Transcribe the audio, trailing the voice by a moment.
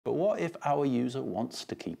But what if our user wants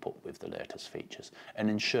to keep up with the latest features and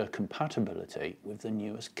ensure compatibility with the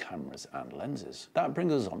newest cameras and lenses? That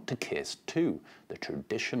brings us on to case 2, the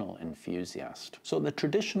traditional enthusiast. So the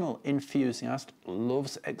traditional enthusiast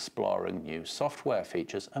loves exploring new software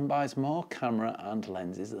features and buys more camera and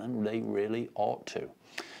lenses than they really ought to.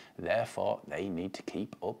 Therefore, they need to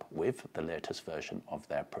keep up with the latest version of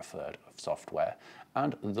their preferred software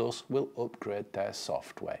and thus will upgrade their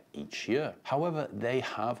software each year. However, they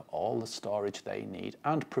have all the storage they need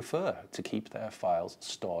and prefer to keep their files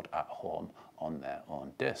stored at home on their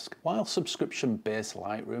own disk. While subscription-based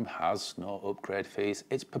Lightroom has no upgrade fees,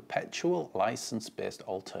 its perpetual license-based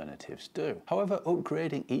alternatives do. However,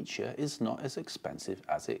 upgrading each year is not as expensive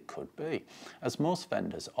as it could be, as most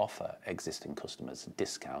vendors offer existing customers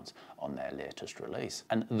discounts on their latest release,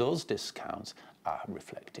 and those discounts are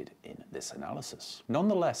reflected in this analysis.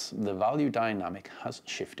 Nonetheless, the value dynamic has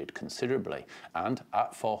shifted considerably, and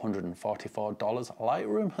at $444,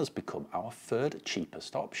 Lightroom has become our third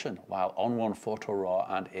cheapest option, while ON1 Photo RAW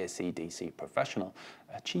and AC/DC Professional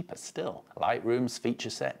are cheaper still. Lightroom's feature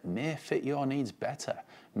set may fit your needs better,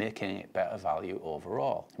 making it better value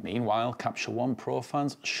overall. Meanwhile, Capture One Pro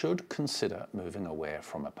fans should consider moving away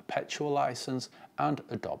from a perpetual license and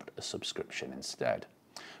adopt a subscription instead.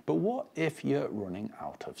 But what if you're running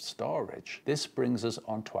out of storage? This brings us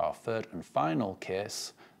on to our third and final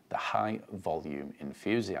case, the high volume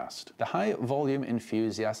enthusiast. The high volume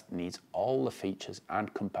enthusiast needs all the features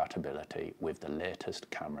and compatibility with the latest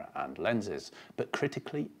camera and lenses, but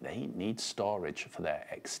critically, they need storage for their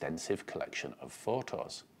extensive collection of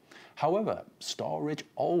photos. However, storage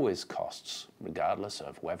always costs, regardless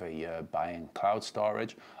of whether you're buying cloud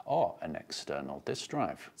storage or an external disk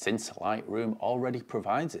drive. Since Lightroom already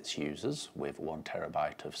provides its users with 1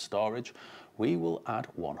 TB of storage, we will add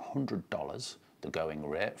 $100, the going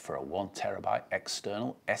rate for a 1 TB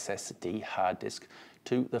external SSD hard disk,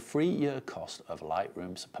 to the 3-year cost of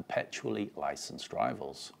Lightroom's perpetually licensed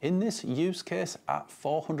rivals. In this use case, at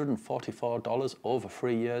 $444 over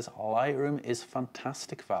 3 years, Lightroom is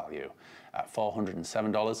fantastic value. At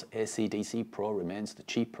 $407, AC/DC Pro remains the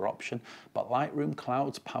cheaper option, but Lightroom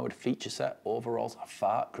Cloud's powered feature set overall's a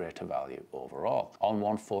far greater value overall.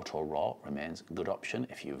 ON1 Photo RAW remains a good option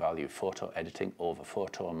if you value photo editing over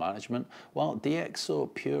photo management, while DxO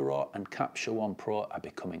Pure RAW and Capture One Pro are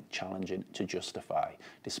becoming challenging to justify,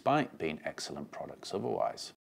 despite being excellent products otherwise.